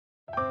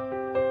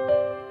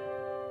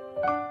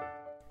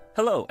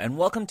Hello, and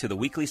welcome to the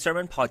weekly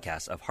sermon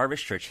podcast of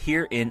Harvest Church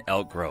here in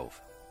Elk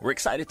Grove. We're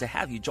excited to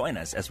have you join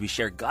us as we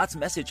share God's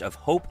message of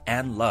hope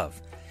and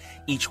love.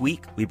 Each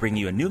week, we bring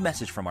you a new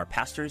message from our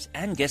pastors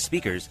and guest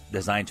speakers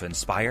designed to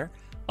inspire,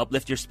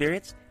 uplift your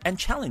spirits, and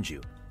challenge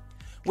you.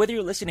 Whether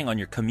you're listening on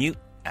your commute,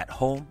 at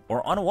home,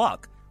 or on a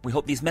walk, we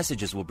hope these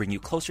messages will bring you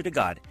closer to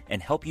God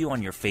and help you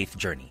on your faith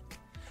journey.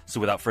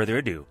 So without further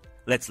ado,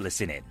 let's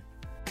listen in.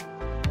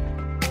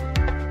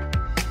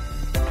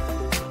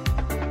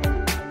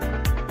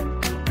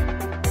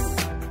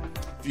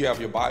 If you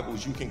have your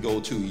Bibles, you can go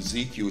to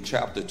Ezekiel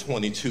chapter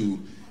 22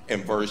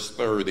 and verse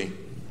 30.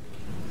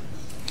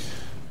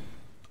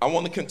 I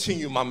want to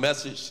continue my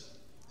message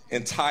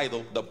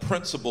entitled The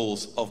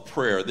Principles of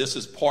Prayer. This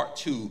is part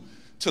 2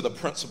 to the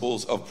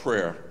Principles of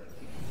Prayer.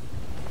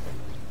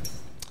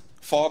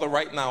 Father,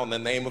 right now in the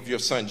name of your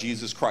Son,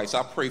 Jesus Christ,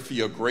 I pray for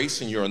your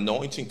grace and your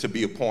anointing to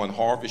be upon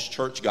Harvest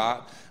Church,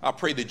 God. I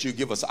pray that you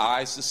give us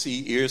eyes to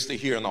see, ears to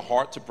hear, and a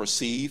heart to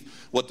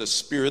perceive what the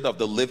Spirit of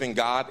the living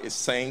God is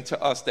saying to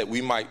us, that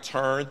we might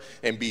turn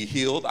and be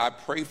healed. I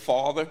pray,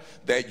 Father,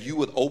 that you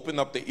would open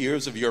up the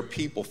ears of your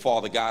people,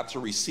 Father God, to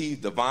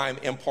receive divine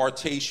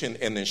impartation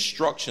and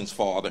instructions,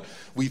 Father.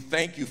 We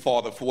thank you,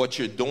 Father, for what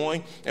you're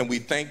doing, and we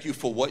thank you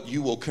for what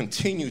you will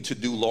continue to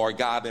do, Lord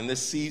God, in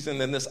this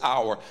season, in this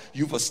hour.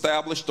 You've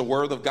established the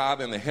word of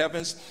God in the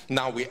heavens.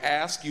 Now we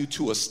ask you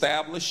to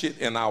establish it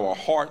in our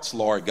hearts,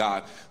 Lord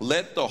God.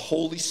 Let the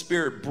Holy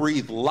Spirit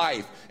breathe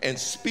life and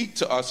speak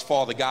to us,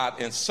 Father God,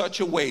 in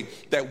such a way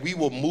that we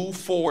will move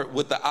forward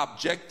with the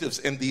objectives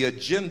and the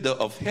agenda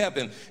of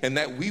heaven, and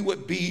that we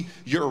would be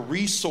your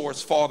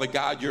resource, Father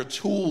God, your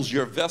tools,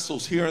 your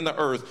vessels here on the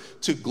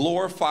earth to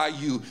glorify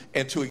you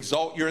and to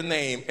exalt your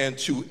name and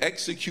to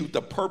execute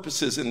the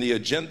purposes and the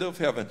agenda of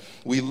heaven.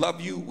 We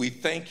love you, we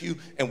thank you,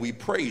 and we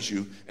praise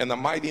you. In the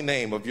mighty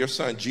name of your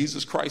Son,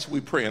 Jesus Christ, we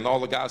pray. And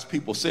all of God's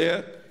people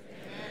said,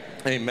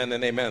 amen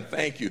and amen.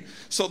 Thank you.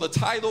 So the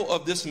title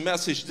of this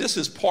message, this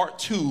is part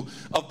 2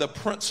 of the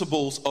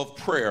principles of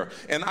prayer.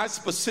 And I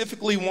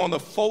specifically want to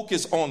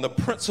focus on the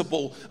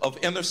principle of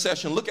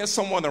intercession. Look at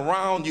someone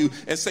around you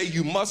and say,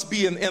 you must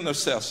be an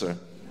intercessor.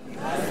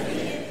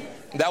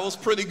 That was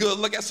pretty good.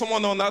 Look at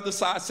someone on the other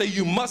side, say,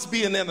 you must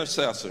be an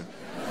intercessor.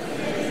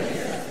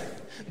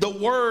 The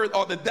word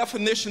or the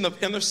definition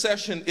of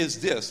intercession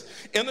is this.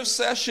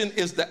 Intercession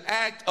is the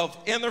act of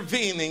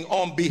intervening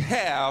on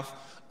behalf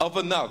of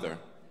another.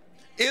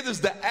 It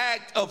is the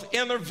act of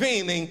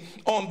intervening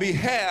on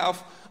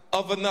behalf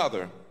of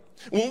another.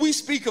 When we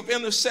speak of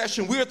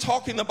intercession, we're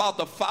talking about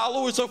the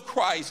followers of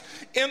Christ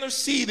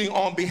interceding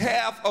on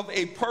behalf of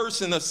a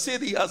person, a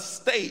city, a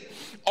state,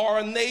 or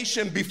a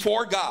nation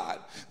before God.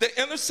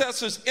 The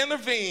intercessors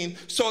intervene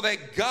so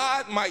that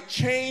God might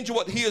change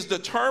what he is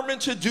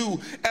determined to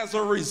do as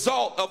a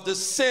result of the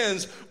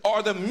sins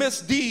or the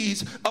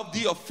misdeeds of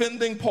the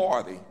offending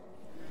party.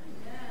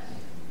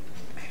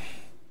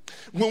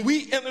 When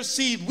we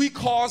intercede, we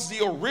cause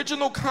the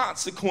original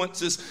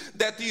consequences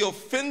that the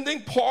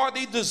offending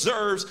party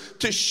deserves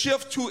to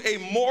shift to a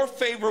more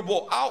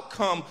favorable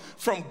outcome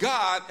from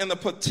God and a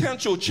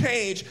potential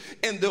change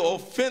in the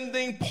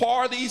offending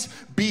party's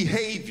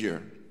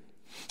behavior.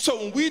 So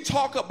when we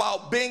talk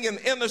about being an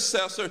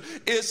intercessor,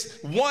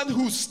 it's one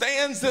who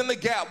stands in the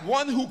gap,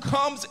 one who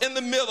comes in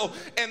the middle,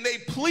 and they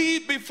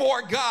plead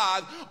before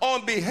God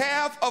on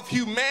behalf of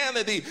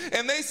humanity.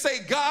 And they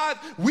say, God,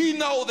 we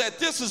know that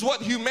this is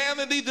what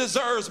humanity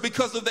deserves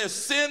because of their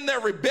sin, their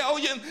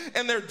rebellion,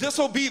 and their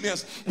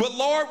disobedience. But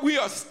Lord, we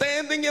are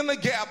standing in the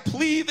gap,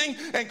 pleading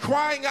and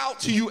crying out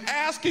to you,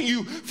 asking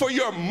you for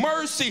your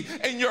mercy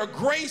and your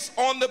grace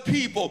on the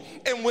people.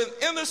 And when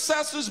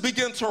intercessors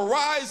begin to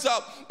rise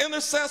up,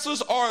 intercessors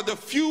are the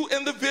few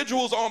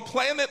individuals on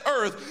planet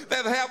Earth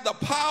that have the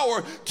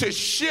power to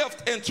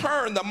shift and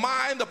turn the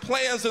mind, the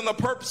plans, and the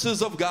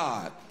purposes of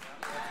God.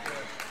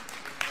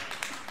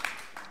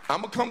 I'm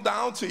going to come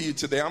down to you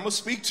today. I'm going to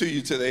speak to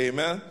you today,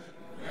 amen?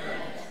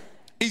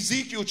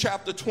 Ezekiel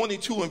chapter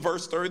 22 and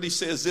verse 30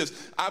 says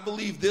this. I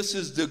believe this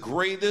is the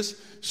greatest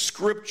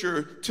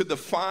scripture to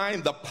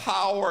define the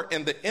power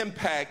and the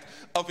impact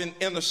of an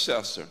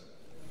intercessor.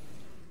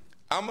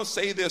 I'm going to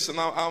say this, and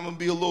I'm going to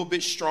be a little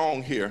bit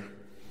strong here.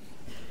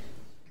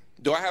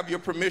 Do I have your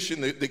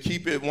permission to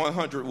keep it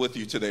 100 with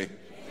you today?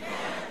 Yeah.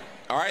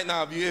 All right,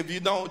 now, if you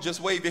don't,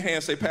 just wave your hand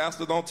and say,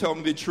 Pastor, don't tell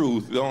me the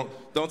truth.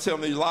 Don't tell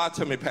me, lie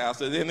to me,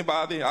 Pastor.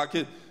 Anybody?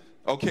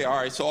 Okay, all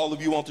right, so all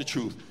of you want the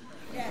truth.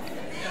 Yeah.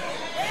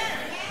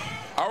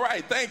 All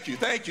right, thank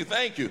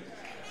you.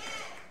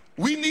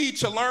 We need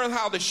to learn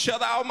how to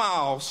shut our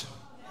mouths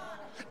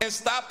and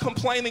stop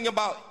complaining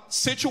about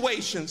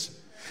situations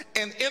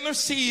and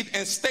intercede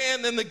and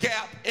stand in the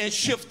gap and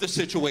shift the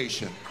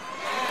situation.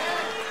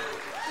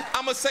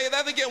 I'm going to say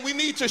that again. We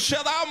need to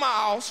shut our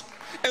mouths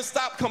and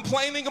stop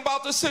complaining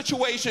about the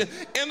situation,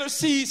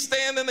 intercede,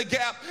 stand in the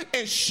gap,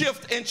 and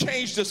shift and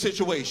change the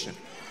situation.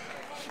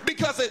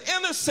 Because an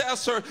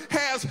intercessor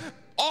has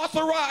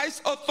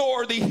authorized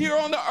authority here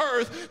on the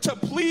earth to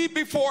plead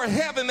before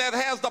heaven that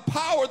has the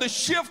power to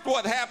shift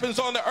what happens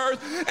on the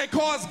earth and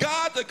cause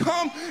God to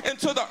come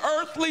into the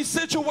earthly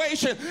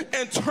situation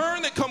and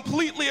turn it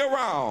completely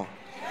around.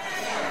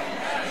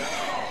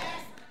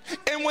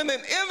 And when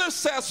an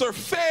intercessor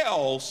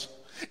fails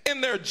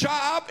in their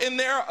job, in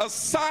their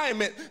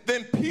assignment,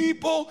 then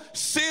people,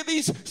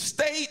 cities,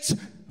 states,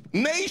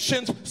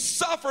 nations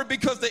suffer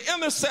because the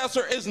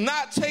intercessor is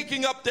not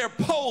taking up their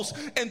post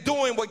and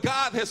doing what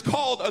God has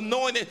called,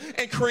 anointed,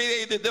 and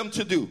created them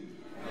to do.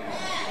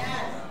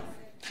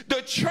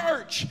 The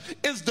church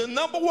is the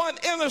number one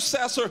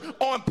intercessor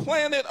on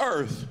planet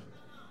Earth.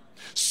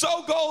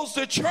 So goes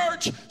the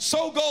church,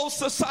 so goes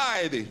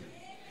society.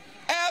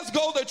 As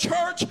go the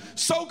church,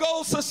 so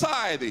goes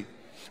society.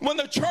 When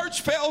the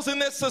church fails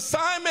in its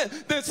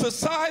assignment, then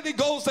society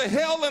goes to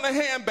hell in a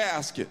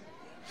handbasket.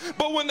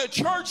 But when the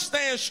church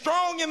stands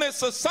strong in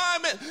its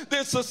assignment,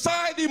 then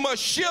society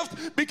must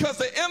shift because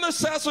the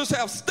intercessors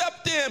have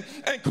stepped in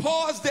and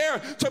caused there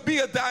to be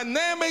a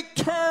dynamic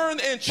turn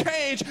and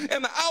change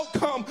in the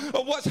outcome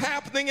of what's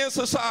happening in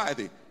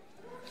society.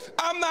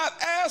 I'm not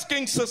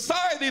asking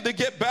society to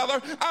get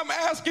better. I'm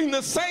asking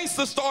the saints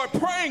to start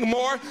praying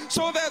more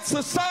so that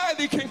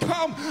society can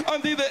come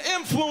under the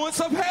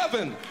influence of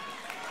heaven.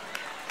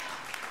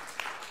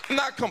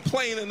 Not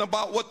complaining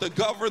about what the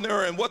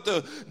governor and what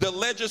the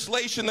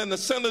legislation and the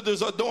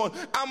senators are doing.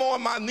 I'm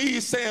on my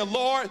knees saying,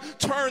 Lord,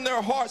 turn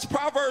their hearts.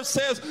 Proverbs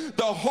says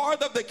the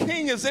heart of the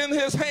king is in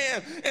his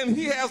hand and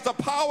he has the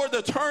power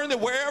to turn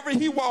it wherever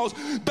he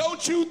wants.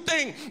 Don't you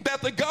think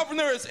that the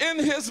governor is in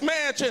his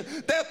mansion,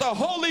 that the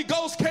Holy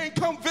Ghost can't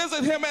come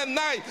visit him at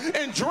night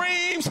in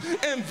dreams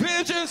and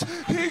visions?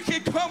 He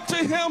can come to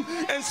him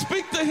and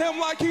speak to him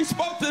like he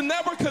spoke to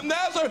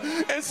Nebuchadnezzar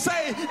and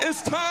say,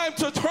 it's time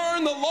to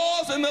turn the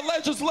laws and the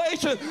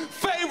legislation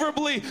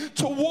favorably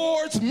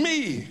towards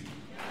me.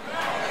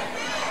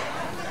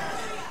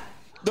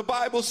 The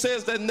Bible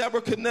says that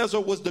Nebuchadnezzar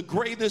was the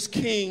greatest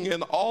king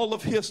in all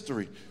of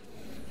history.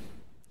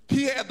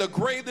 He had the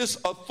greatest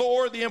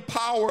authority and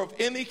power of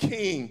any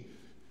king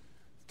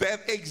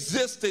that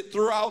existed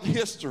throughout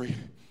history.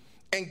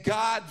 And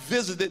God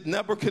visited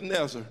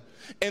Nebuchadnezzar.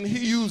 And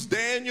he used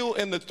Daniel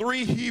and the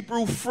 3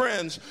 Hebrew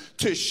friends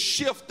to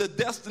shift the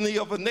destiny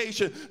of a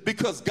nation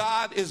because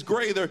God is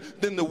greater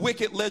than the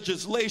wicked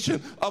legislation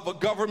of a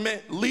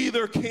government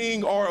leader,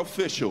 king, or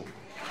official.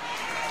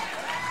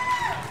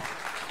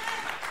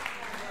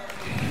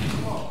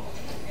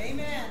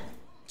 Amen.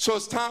 So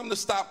it's time to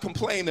stop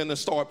complaining and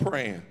start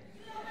praying.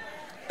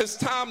 It's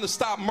time to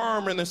stop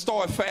murmuring and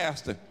start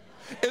fasting.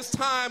 It's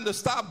time to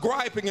stop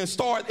griping and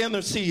start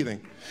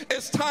interceding.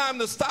 It's time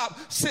to stop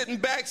sitting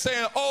back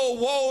saying, oh,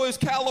 woe is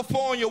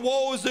California,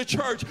 woe is the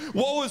church,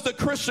 woe is the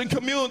Christian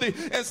community,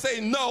 and say,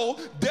 no,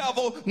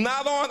 devil,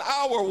 not on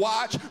our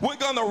watch. We're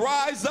going to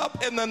rise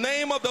up in the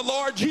name of the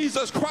Lord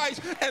Jesus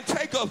Christ and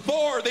take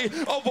authority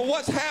over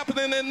what's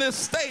happening in this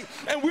state.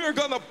 And we're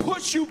going to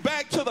push you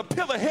back to the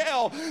pit of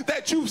hell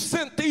that you've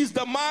sent these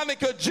demonic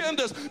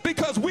agendas,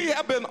 because we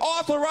have been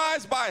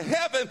authorized by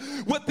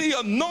heaven with the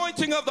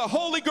anointing of the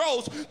Holy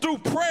Ghost through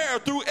prayer,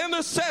 through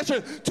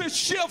intercession, to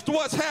shift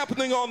what's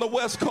happening on the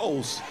West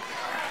Coast.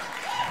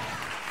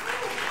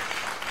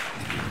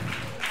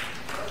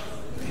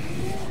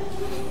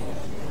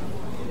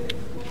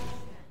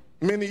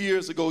 Many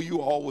years ago,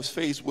 you all was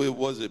faced with,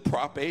 was it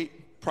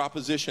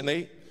Proposition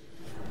 8?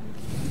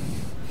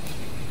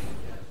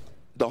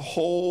 The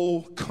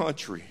whole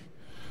country,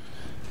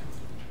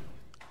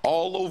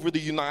 all over the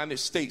United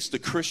States, the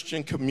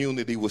Christian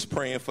community was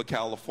praying for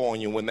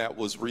California when that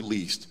was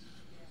released.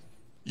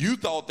 You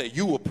thought that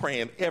you were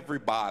praying.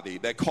 Everybody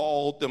that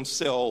called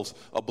themselves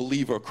a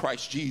believer of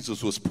Christ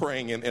Jesus was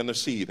praying and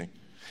interceding.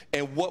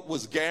 And what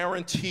was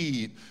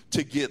guaranteed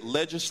to get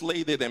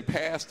legislated and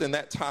passed in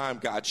that time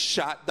got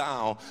shot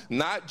down,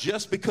 not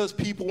just because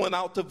people went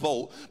out to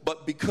vote,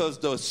 but because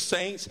the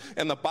saints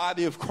and the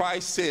body of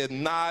Christ said,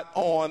 not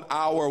on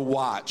our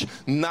watch,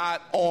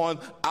 not on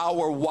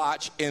our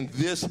watch in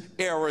this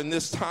era, in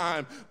this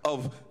time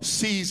of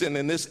season,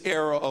 in this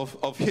era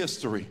of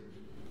history.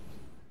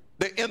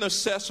 The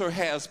intercessor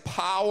has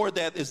power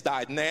that is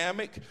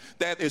dynamic,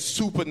 that is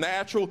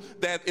supernatural,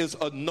 that is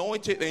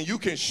anointed, and you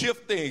can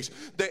shift things.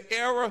 The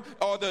error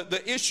or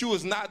the issue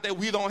is not that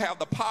we don't have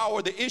the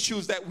power. The issue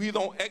is that we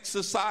don't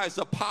exercise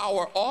the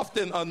power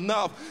often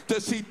enough to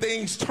see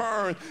things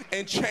turn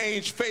and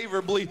change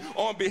favorably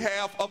on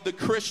behalf of the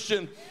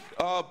Christian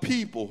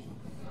people.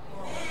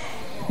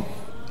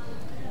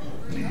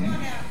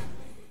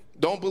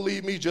 Don't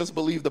believe me, just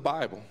believe the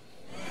Bible.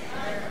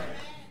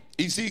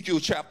 Ezekiel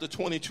chapter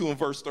 22 and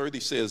verse 30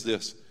 says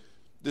this.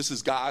 This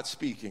is God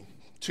speaking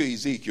to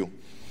Ezekiel.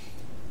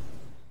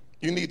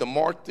 You need to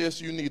mark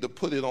this. You need to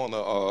put it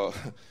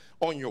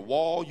on your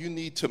wall. You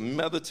need to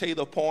meditate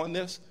upon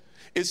this.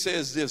 It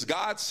says this.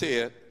 God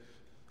said,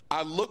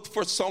 I looked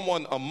for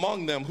someone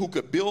among them who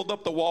could build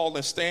up the wall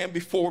and stand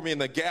before me in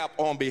the gap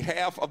on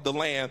behalf of the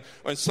land.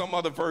 Or in some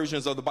other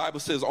versions of the Bible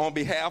says on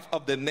behalf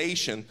of the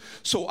nation,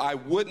 so I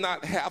would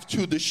not have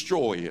to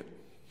destroy it.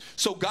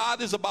 So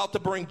God is about to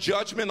bring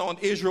judgment on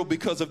Israel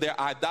because of their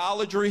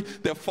idolatry,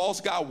 their false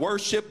God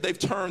worship. They've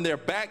turned their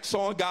backs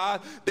on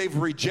God. They've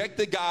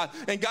rejected God.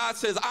 And God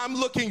says, I'm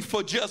looking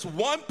for just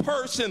one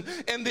person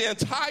in the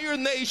entire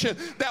nation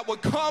that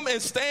would come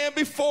and stand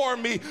before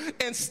me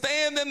and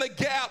stand in the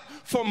gap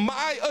for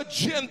my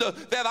agenda,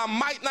 that I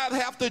might not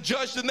have to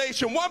judge the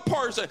nation. One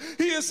person.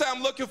 He didn't say,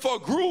 I'm looking for a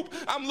group.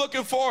 I'm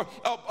looking for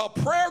a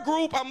prayer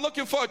group. I'm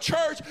looking for a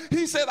church.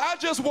 He said, I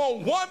just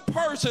want one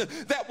person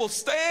that will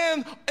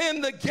stand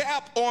in the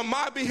gap on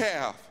my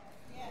behalf.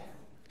 Yes.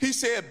 He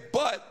said,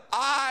 but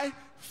I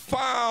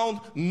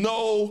found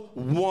no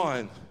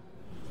one.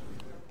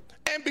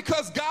 And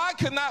because God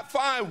could not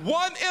find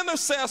one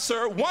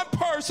intercessor, one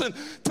person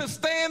to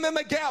stand in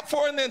the gap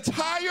for an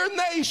entire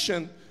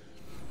nation,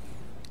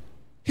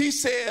 he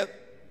said,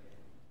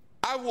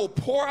 I will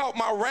pour out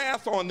my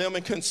wrath on them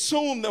and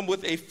consume them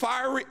with a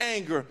fiery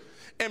anger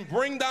and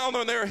bring down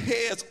on their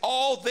heads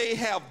all they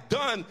have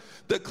done,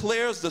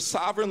 declares the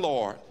sovereign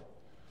Lord.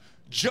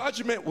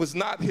 Judgment was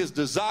not his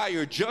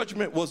desire.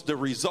 Judgment was the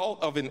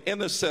result of an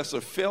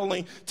intercessor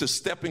failing to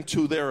step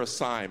into their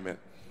assignment.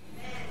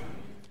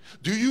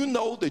 Do you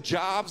know the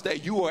jobs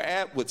that you are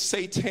at with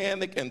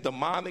satanic and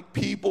demonic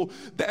people?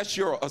 That's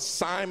your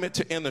assignment,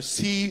 to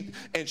intercede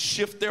and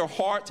shift their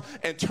heart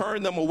and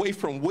turn them away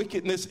from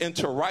wickedness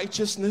into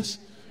righteousness.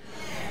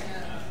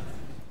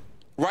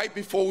 Right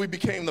before we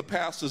became the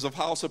pastors of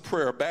House of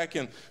Prayer, back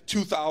in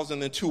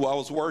 2002, I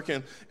was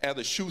working at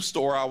a shoe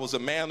store. I was a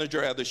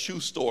manager at a shoe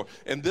store,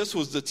 and this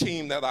was the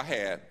team that I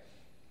had.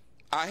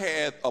 I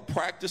had a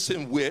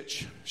practicing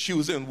witch. She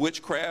was in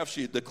witchcraft.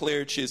 She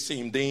declared she had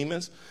seen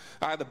demons.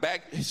 I had a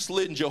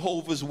backslidden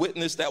Jehovah's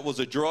Witness that was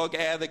a drug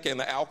addict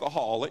and an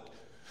alcoholic.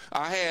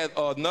 I had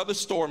another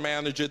store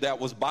manager that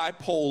was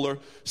bipolar,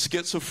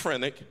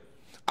 schizophrenic.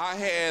 I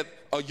had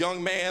a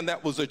young man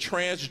that was a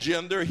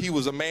transgender. He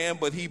was a man,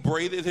 but he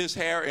braided his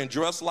hair and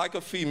dressed like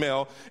a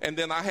female. And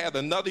then I had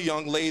another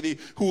young lady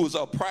who was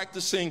a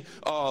practicing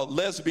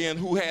lesbian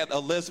who had a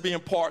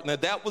lesbian partner.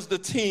 That was the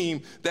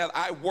team that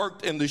I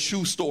worked in the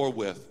shoe store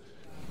with.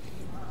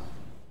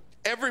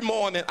 Every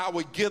morning I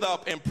would get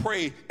up and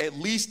pray at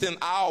least an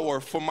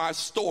hour for my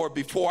store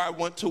before I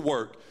went to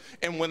work.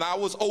 And when I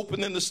was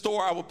opening the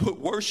store, I would put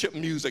worship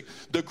music.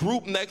 The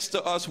group next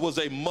to us was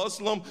a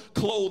Muslim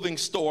clothing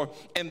store,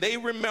 and they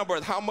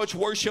remembered how much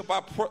worship I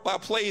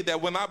played,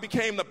 that when I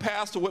became the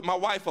pastor with my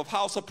wife of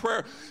House of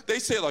Prayer, they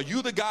said, are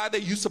you the guy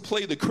that used to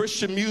play the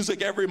Christian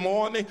music every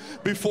morning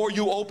before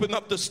you open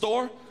up the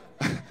store?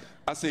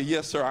 I said,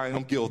 yes, sir, I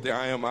am guilty.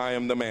 I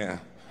am the man.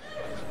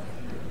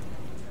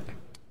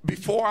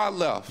 Before I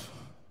left,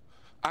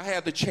 I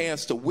had the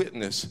chance to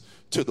witness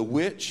to the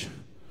witch,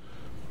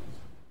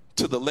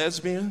 to the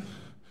lesbian,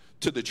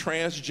 to the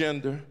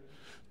transgender,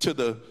 to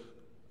the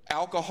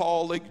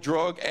alcoholic,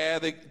 drug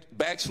addict,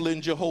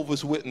 backslidden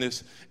Jehovah's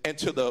Witness, and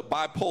to the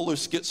bipolar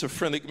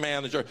schizophrenic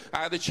manager. I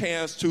had a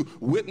chance to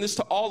witness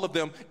to all of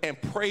them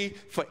and pray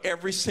for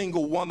every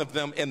single one of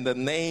them in the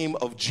name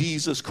of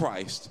Jesus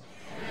Christ.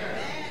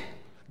 Amen.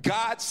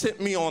 God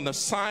sent me on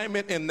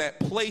assignment in that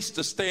place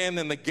to stand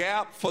in the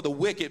gap for the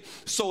wicked,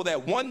 so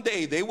that one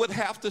day they would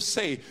have to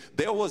say,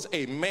 there was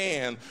a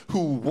man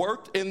who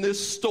worked in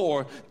this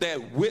store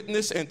that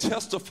witnessed and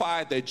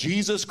testified that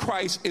Jesus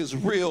Christ is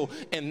real,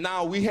 and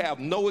now we have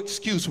no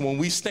excuse when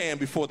we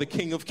stand before the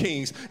King of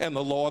Kings and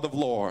the Lord of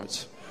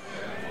Lords.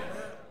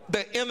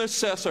 The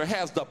intercessor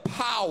has the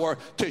power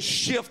to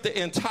shift the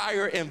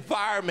entire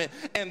environment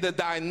and the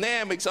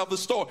dynamics of the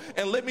store.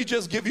 And let me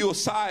just give you a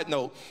side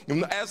note.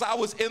 As I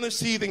was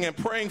interceding and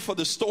praying for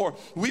the store,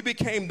 we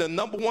became the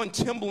 #1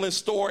 Timberland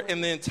store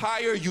in the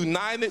entire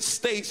United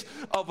States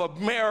of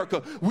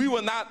America. We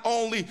were not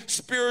only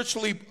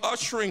spiritually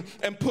ushering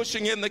and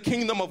pushing in the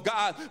kingdom of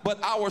God,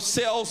 but our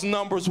sales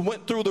numbers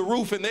went through the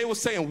roof. And they were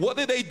saying, what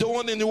are they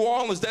doing in New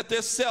Orleans that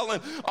they're selling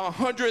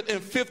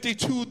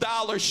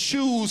 $152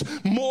 shoes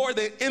more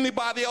than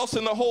anybody else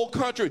in the whole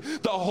country?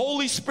 The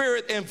Holy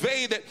Spirit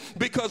invaded,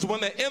 because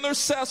when the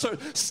intercessor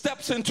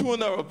steps into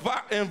an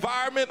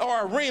environment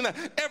or arena,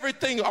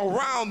 everything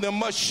around them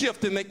must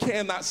shift, and they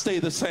cannot stay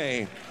the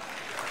same.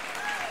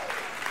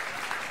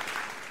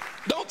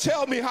 Don't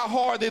tell me how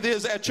hard it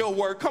is at your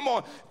work. Come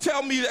on,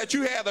 tell me that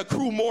you had a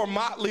crew more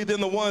motley than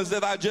the ones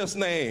that I just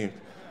named.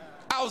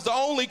 I was the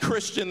only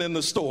Christian in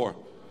the store.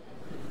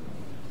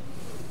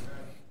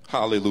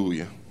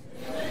 Hallelujah.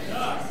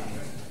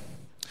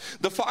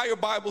 The Fire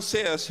Bible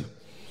says,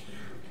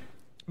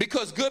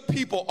 because good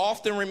people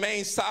often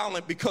remain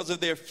silent because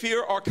of their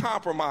fear or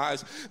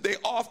compromise, they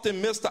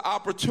often miss the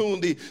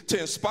opportunity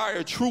to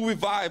inspire true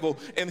revival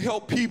and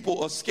help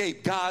people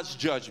escape God's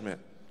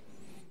judgment.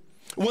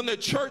 When the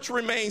church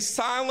remains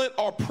silent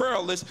or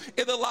prayerless,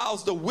 it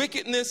allows the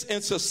wickedness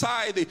in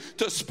society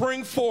to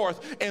spring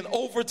forth and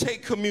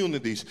overtake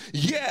communities.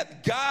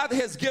 Yet, God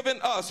has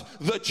given us,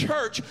 the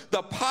church,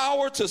 the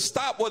power to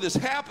stop what is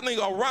happening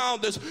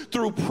around us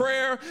through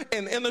prayer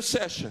and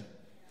intercession.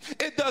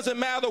 It doesn't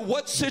matter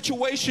what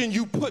situation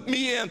you put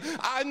me in.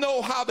 I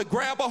know how to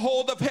grab a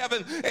hold of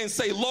heaven and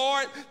say,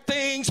 Lord,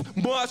 things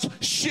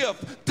must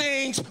shift.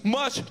 Things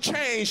must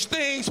change.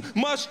 Things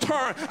must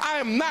turn. I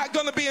am not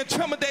going to be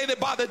intimidated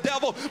by the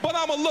devil, but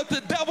I'm going to look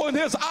the devil in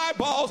his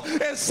eyeballs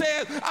and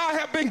say, I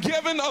have been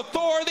given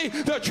authority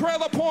to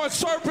tread upon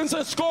serpents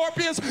and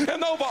scorpions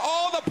and over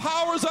all the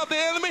powers of the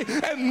enemy,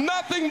 and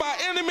nothing my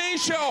enemy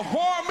shall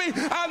harm me.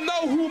 I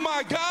know who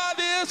my God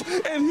is,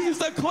 and he's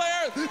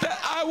declared that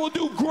I will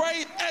do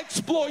great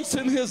exploits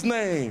in his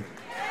name.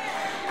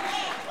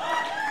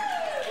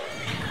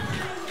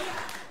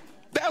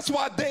 That's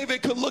why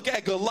David could look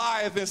at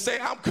Goliath and say,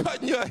 I'm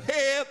cutting your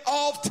head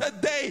off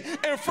today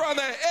in front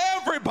of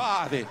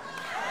everybody.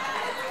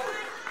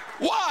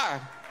 Why?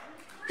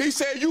 He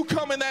said, you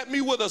coming at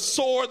me with a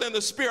sword and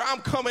a spear.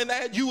 I'm coming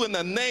at you in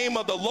the name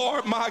of the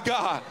Lord my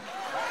God.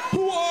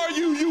 Who are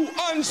you, you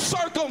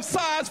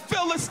uncircumcised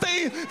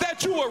Philistine,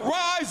 that you would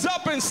rise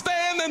up and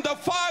stand and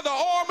defy the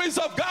armies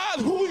of God?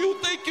 Who you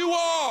think you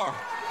are?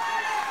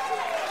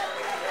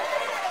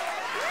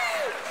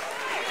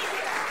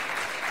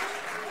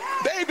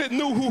 David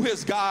knew who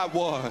his God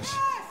was.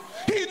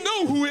 He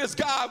knew who his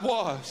God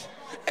was.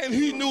 And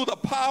he knew the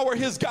power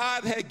his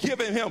God had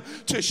given him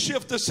to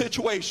shift the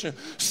situation.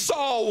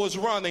 Saul was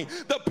running.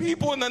 The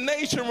people in the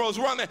nation was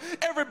running.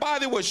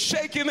 Everybody was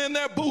shaking in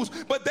their boots.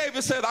 But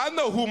David said, I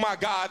know who my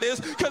God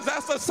is, because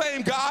that's the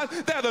same God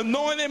that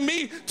anointed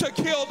me to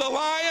kill the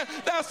lion.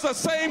 That's the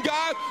same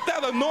God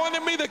that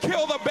anointed me to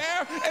kill the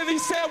bear. And he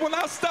said, when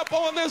I step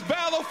on this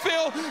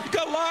battlefield,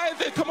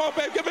 Goliath, come on,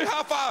 babe, give me a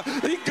high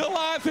five.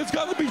 Goliath is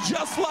going to be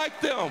just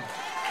like them.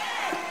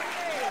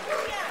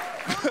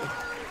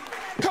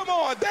 Come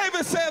on,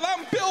 David said,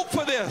 I'm built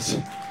for this.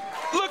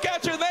 Look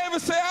at your neighbor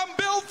and say, I'm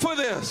built for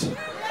this.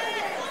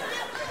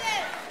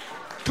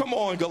 Come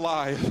on,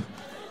 Goliath.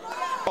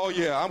 Oh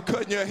yeah, I'm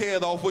cutting your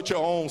head off with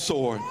your own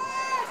sword.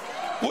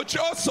 With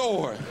your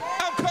sword.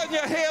 I'm cutting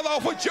your head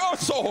off with your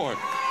sword.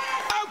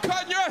 I'm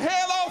cutting your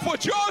head off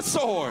with your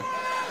sword.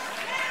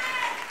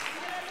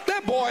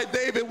 That boy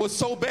David was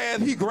so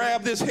bad, he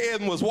grabbed his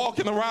head and was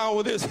walking around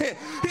with his head.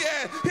 He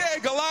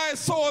had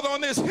Goliath's sword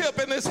on his hip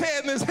and his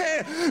head in his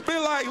hand. Be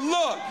like,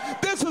 look,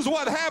 this is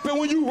what happened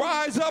when you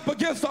rise up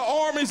against the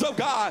armies of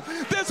God.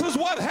 This is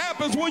what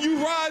happens when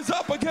you rise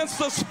up against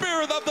the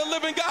Spirit of the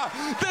living God.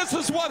 This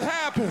is what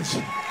happens.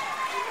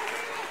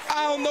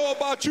 I don't know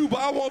about you,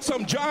 but I want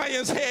some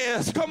giant's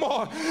heads. Come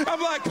on.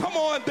 I'm like, come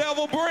on,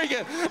 devil, bring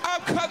it.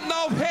 I'm cutting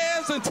off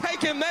heads and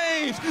taking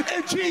names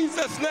in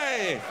Jesus'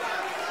 name.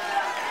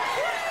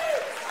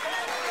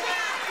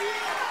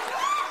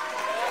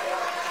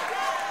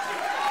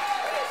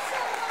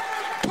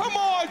 Come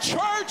on,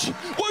 church.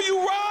 Will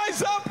you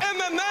rise up in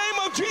the name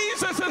of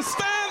Jesus and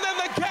stand in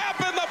the gap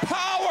in the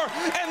power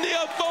and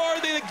the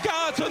authority that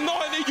God's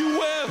anointed you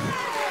with?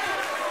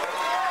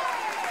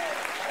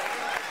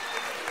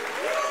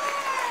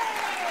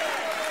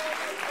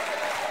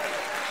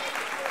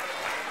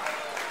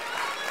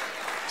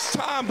 It's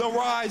time to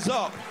rise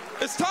up.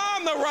 It's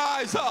time to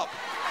rise up.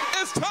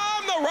 It's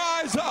time to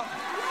rise up.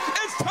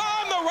 It's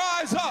time to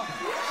rise up.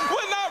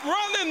 We're not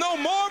running no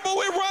more, but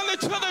we're running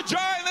to the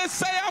giant and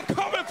say, I'm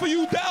coming for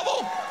you,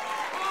 devil.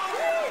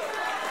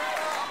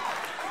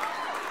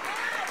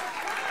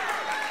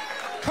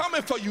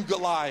 Coming for you,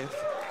 Goliath.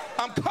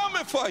 I'm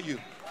coming for you.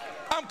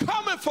 I'm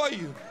coming for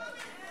you.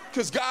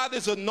 Because God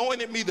has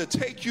anointed me to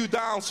take you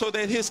down so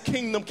that his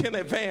kingdom can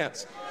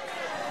advance.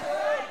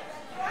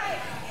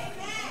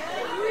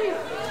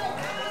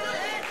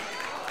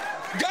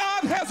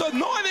 God has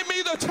anointed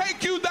me to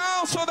take you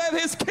down so that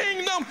his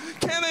kingdom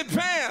can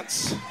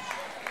advance.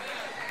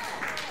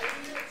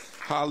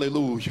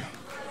 Hallelujah.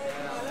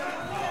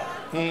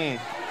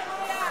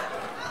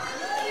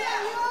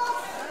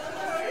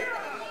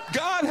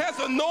 God has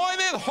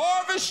anointed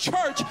Harvest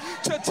Church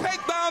to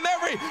take down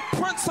every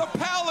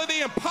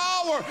principality and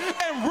power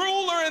and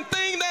ruler and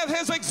thing that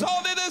has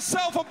exalted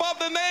itself above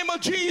the name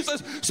of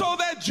Jesus so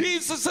that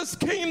Jesus'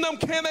 kingdom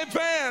can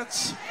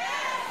advance.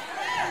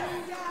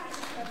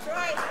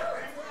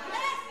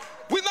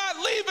 We're not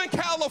leaving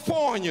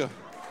California.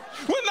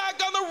 We're not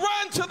going to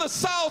run to the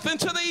south and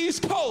to the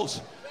east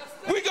coast.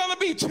 We're going to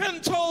be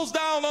 10 toes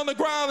down on the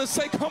ground and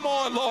say, come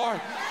on,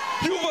 Lord.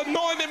 You've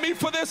anointed me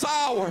for this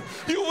hour.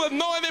 You've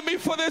anointed me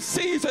for this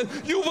season.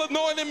 You've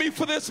anointed me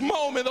for this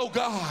moment, oh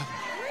God.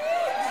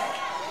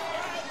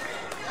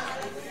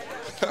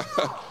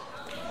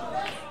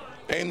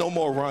 Ain't no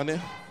more running.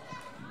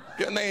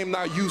 Your name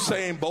not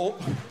Usain Bolt.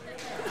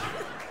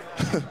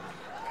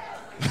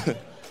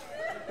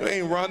 You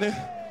ain't running.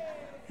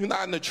 You're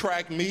not in the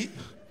track meet.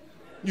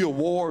 You're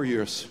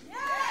warriors.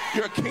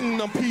 You're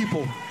kingdom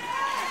people.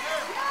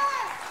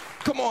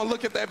 Come on,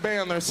 look at that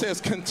banner. It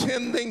says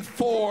contending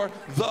for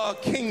the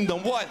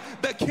kingdom. What?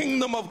 The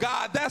kingdom of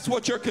God. That's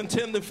what you're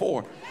contending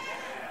for.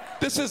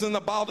 This isn't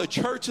about the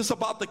church. It's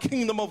about the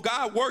kingdom of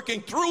God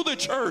working through the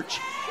church.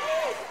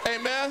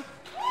 Amen.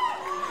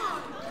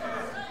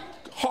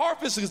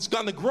 Harvest is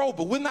going to grow,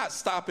 but we're not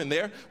stopping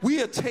there.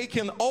 We are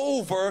taking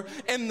over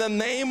in the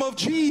name of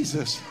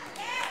Jesus.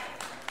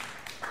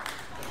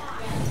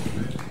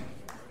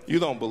 You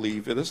don't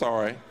believe it. It's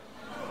all right.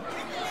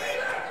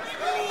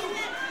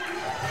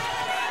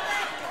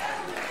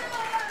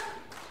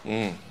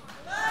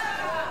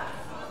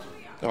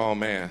 Oh,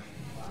 man.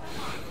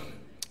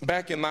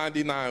 Back in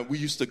 99, we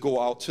used to go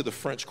out to the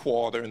French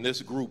Quarter, and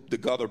this group, the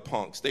Gutter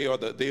Punks, they're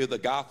the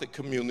Gothic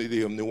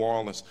community of New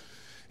Orleans.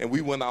 And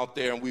we went out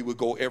there, and we would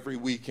go every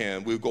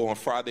weekend. We would go on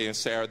Friday and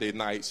Saturday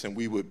nights, and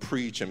we would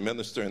preach and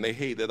minister, and they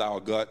hated our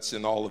guts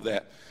and all of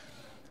that.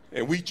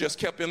 And we just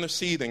kept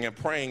interceding and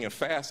praying and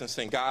fasting,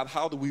 saying, God,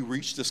 how do we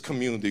reach this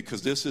community?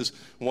 Because this is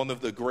one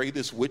of the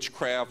greatest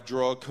witchcraft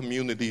drug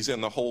communities in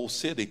the whole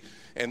city.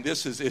 And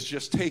it's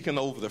just taken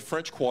over the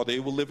French Quarter. They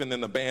were living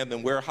in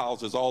abandoned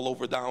warehouses all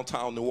over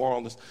downtown New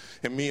Orleans.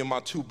 And me and my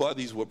two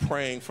buddies were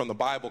praying from the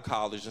Bible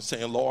college and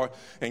saying, Lord,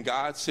 and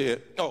God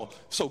said,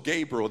 so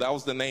Gabriel, that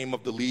was the name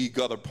of the lead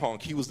gutter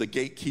punk. He was the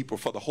gatekeeper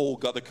for the whole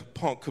gutter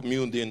punk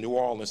community in New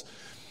Orleans.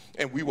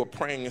 And we were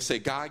praying and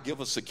said, God,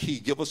 give us a key,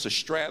 give us a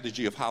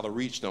strategy of how to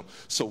reach them.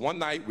 So one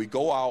night we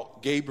go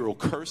out, Gabriel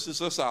curses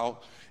us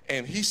out,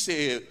 and he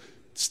said,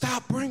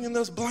 stop bringing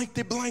us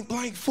blankety blank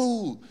blank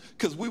food.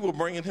 Because we were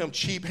bringing him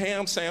cheap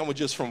ham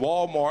sandwiches from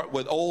Walmart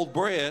with old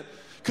bread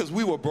because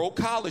we were broke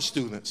college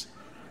students.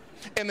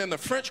 And in the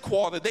French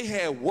Quarter, they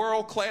had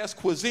world-class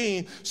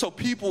cuisine, so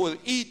people would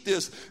eat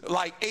this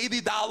like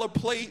 $80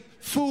 plate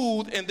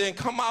food and then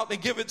come out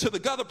and give it to the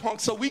gutter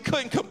punks, so we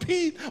couldn't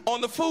compete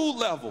on the food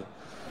level.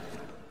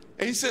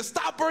 And he said,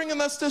 stop bringing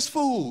us this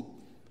food.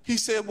 He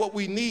said, what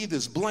we need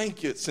is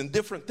blankets and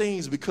different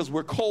things because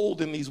we're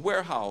cold in these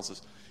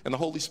warehouses. And the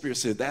Holy Spirit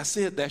said, that's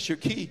it, that's your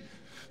key.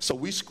 So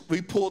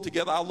we pulled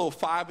together our little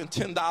 $5 and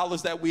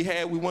 $10 that we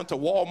had. We went to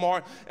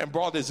Walmart and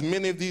brought as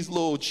many of these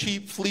little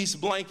cheap fleece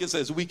blankets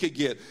as we could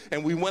get.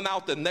 And we went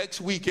out the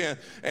next weekend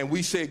and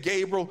we said,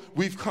 Gabriel,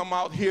 we've come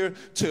out here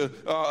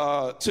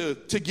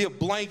to give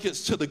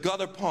blankets to the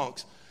gutter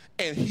punks.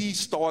 And he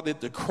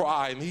started to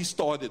cry and he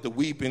started to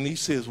weep and he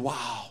says,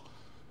 wow.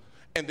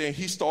 And then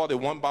he started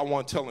one by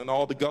one telling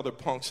all the gutter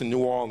punks in New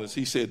Orleans,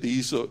 he said,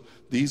 these are,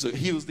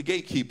 he was the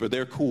gatekeeper.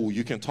 They're cool.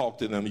 You can talk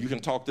to them. You can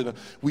talk to them.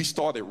 We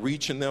started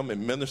reaching them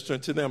and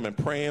ministering to them and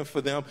praying for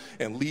them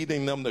and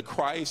leading them to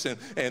Christ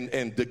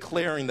and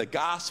declaring the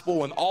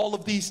gospel and all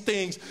of these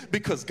things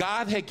because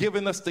God had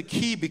given us the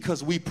key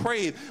because we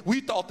prayed. We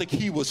thought the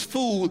key was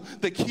food.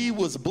 The key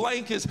was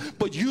blankets.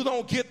 But you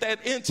don't get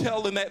that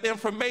intel and that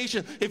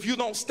information if you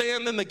don't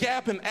stand in the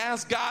gap and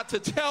ask God to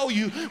tell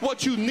you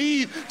what you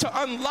need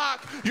to unlock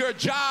your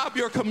job,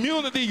 your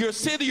community, your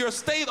city, your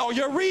state, or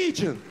your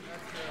region.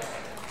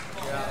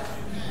 Yeah.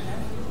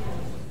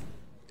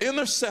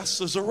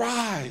 Intercessors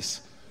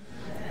arise.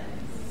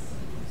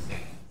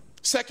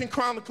 2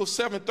 Chronicles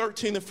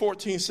 7:13 and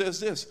 14 says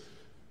this.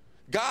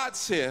 God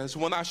says,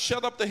 when I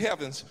shut up the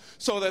heavens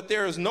so that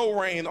there is no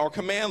rain or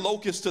command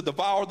locusts to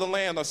devour the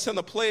land or send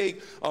a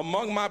plague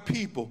among my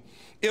people,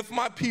 if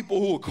my people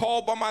who are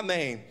called by my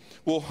name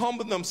will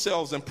humble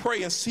themselves and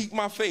pray and seek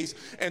my face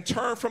and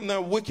turn from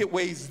their wicked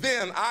ways,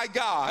 then I,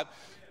 God,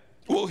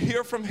 will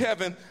hear from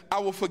heaven, I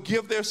will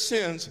forgive their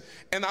sins,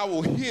 and I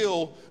will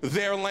heal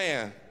their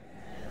land.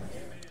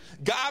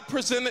 God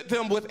presented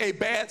them with a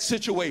bad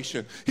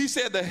situation. He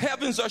said the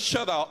heavens are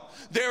shut up.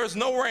 There is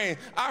no rain.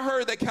 I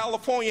heard that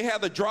California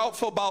had a drought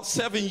for about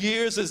 7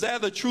 years. Is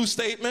that a true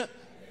statement?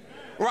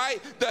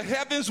 Right? The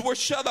heavens were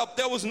shut up.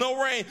 There was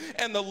no rain.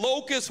 And the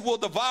locusts will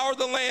devour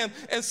the land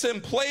and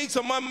send plagues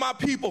among my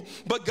people.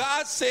 But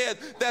God said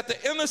that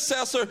the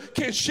intercessor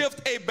can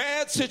shift a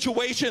bad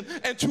situation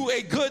into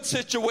a good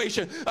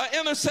situation. An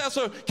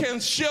intercessor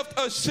can shift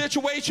a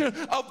situation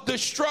of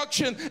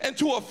destruction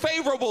into a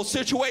favorable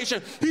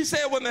situation. He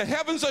said when the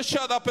heavens are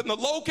shut up and the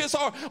locusts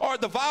are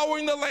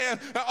devouring the land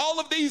and all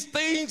of these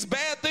things,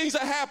 bad things are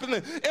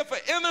happening, if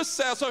an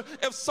intercessor,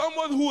 if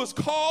someone who is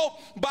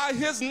called by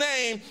his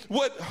name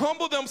would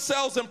humble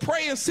themselves and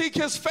pray and seek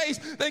his face,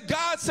 then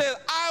God said,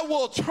 I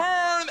will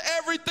turn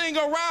everything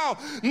around.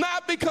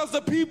 Not because the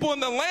people in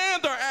the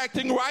land are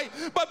acting right,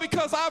 but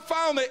because I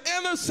found an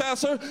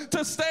intercessor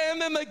to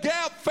stand in the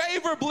gap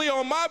favorably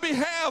on my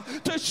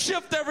behalf to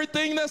shift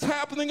everything that's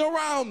happening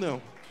around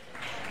them.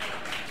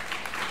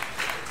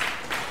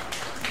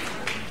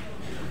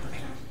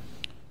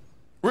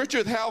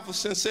 Richard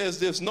Halverson says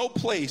this, no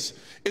place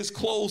is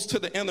closed to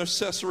the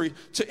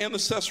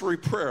intercessory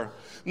prayer.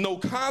 No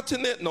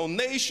continent, no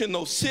nation,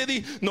 no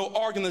city, no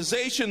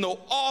organization, no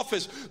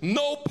office,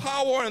 no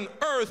power on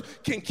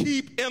earth can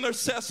keep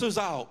intercessors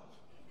out.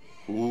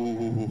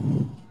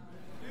 Ooh.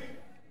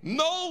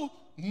 No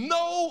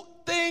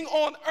thing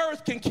on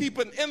earth can keep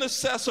an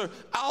intercessor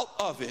out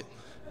of it.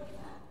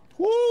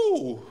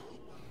 Woo!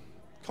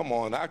 Come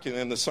on, I can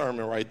end the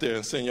sermon right there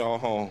and send y'all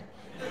home.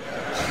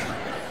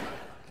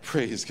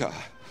 Praise God.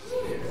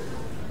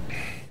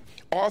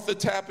 Arthur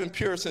Tappan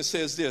Pearson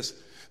says this,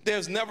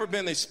 there's never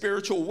been a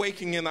spiritual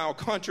awakening in our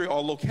country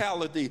or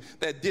locality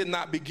that did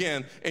not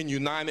begin in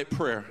united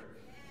prayer.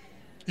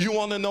 You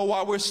want to know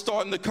why we're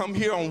starting to come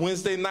here on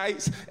Wednesday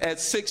nights at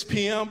 6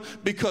 p.m.?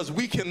 Because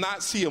we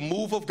cannot see a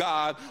move of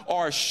God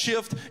or a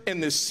shift in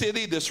this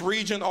city, this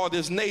region, or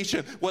this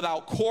nation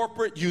without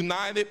corporate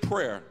united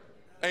prayer.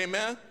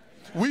 Amen.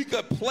 We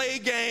could play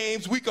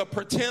games. We could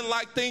pretend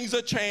like things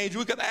are changed.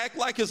 We could act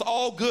like it's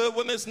all good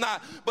when it's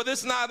not. But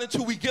it's not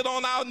until we get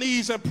on our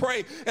knees and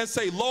pray and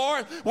say,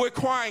 Lord, we're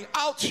crying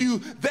out to you.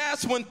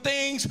 That's when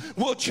things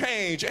will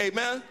change.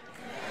 Amen.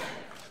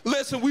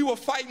 Listen, we were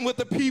fighting with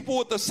the people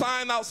with the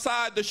sign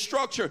outside the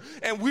structure,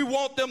 and we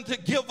want them to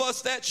give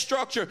us that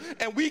structure.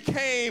 And we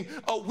came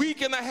a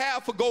week and a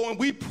half ago, and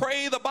we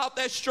prayed about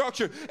that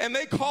structure, and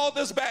they called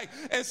us back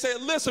and said,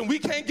 listen, we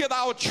can't get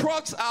our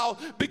trucks out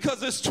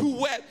because it's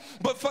too wet,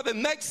 but for the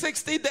next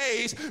 60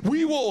 days,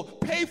 we will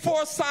pay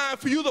for a sign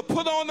for you to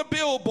put on the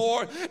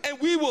billboard, and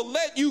we will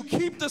let you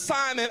keep the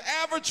sign and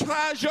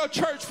advertise your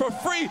church for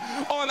free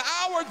on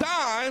our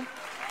dime.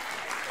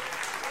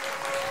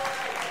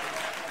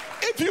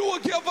 If you will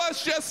give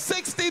us just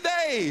 60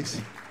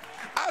 days.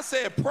 I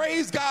said,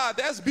 praise God,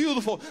 that's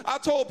beautiful. I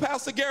told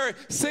Pastor Gary,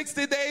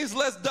 60 days,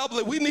 let's double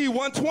it. We need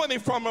 120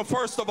 from him,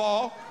 first of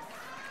all.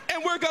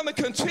 And we're going to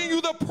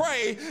continue to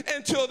pray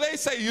until they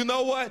say, you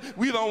know what?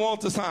 We don't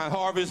want the sign,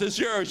 Harvest. It's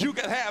yours. You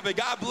can have it.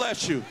 God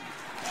bless you.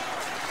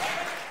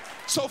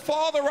 So,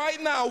 Father,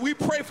 right now, we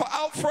pray for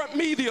Outfront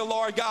Media,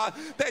 Lord God,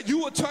 that you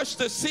would touch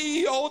the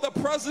CEO, the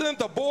president,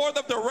 the board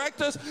of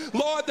directors,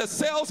 Lord, the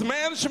sales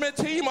management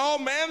team, all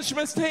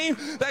management team,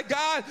 that,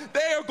 God,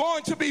 they are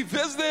going to be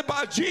visited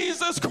by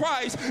Jesus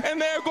Christ,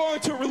 and they're going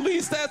to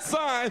release that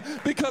sign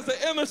because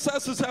the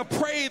intercessors have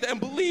prayed and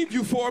believed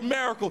you for a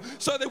miracle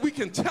so that we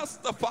can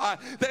testify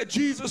that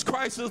Jesus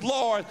Christ is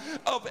Lord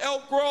of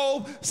Elk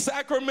Grove,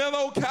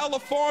 Sacramento,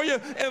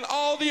 California, and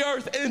all the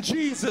earth in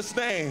Jesus'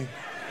 name.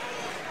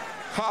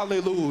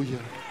 Hallelujah.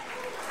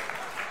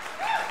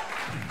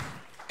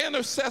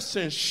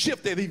 Intercession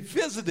shifted. He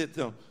visited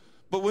them.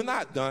 But we're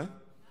not done.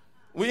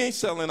 We ain't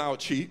selling out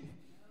cheap.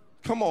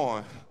 Come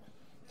on.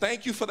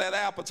 Thank you for that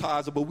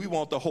appetizer, but we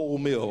want the whole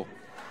meal.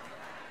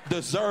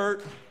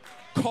 Dessert,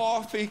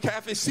 coffee,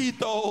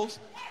 cafecitos.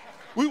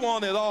 We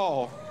want it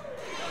all.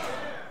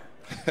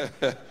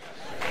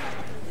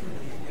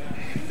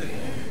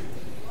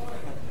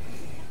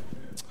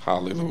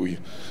 Hallelujah.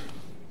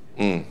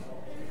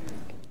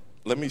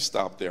 Let me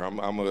stop there.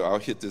 I'll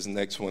hit this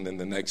next one in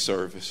the next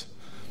service.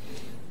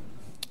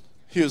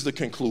 Here's the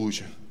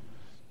conclusion.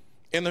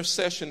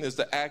 Intercession is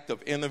the act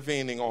of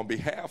intervening on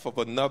behalf of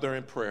another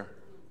in prayer.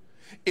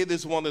 It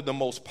is one of the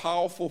most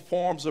powerful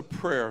forms of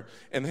prayer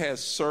and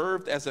has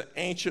served as an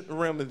ancient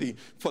remedy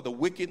for the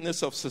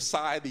wickedness of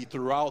society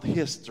throughout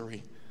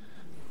history.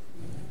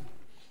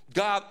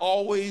 God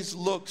always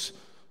looks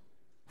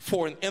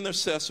for an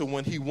intercessor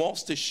when he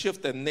wants to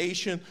shift a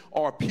nation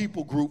or a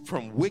people group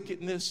from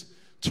wickedness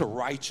to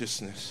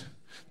righteousness.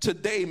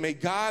 Today, may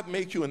God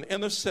make you an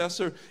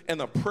intercessor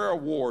and a prayer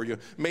warrior.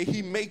 May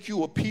he make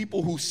you a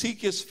people who seek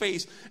his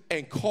face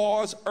and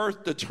cause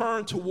earth to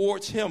turn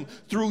towards him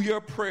through your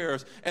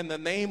prayers in the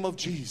name of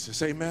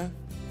Jesus. Amen.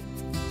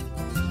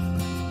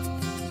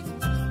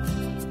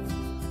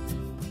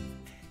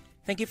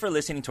 Thank you for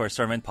listening to our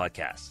sermon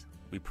podcast.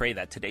 We pray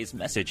that today's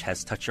message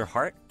has touched your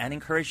heart and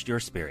encouraged your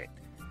spirit.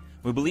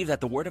 We believe that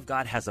the Word of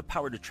God has the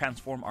power to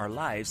transform our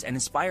lives and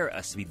inspire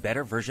us to be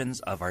better versions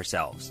of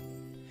ourselves.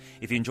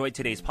 If you enjoyed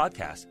today's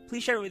podcast,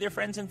 please share it with your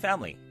friends and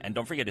family. And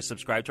don't forget to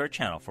subscribe to our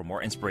channel for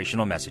more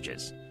inspirational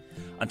messages.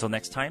 Until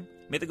next time,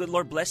 may the good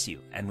Lord bless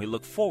you, and we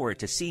look forward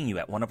to seeing you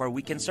at one of our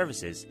weekend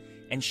services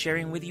and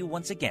sharing with you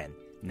once again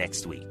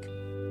next week.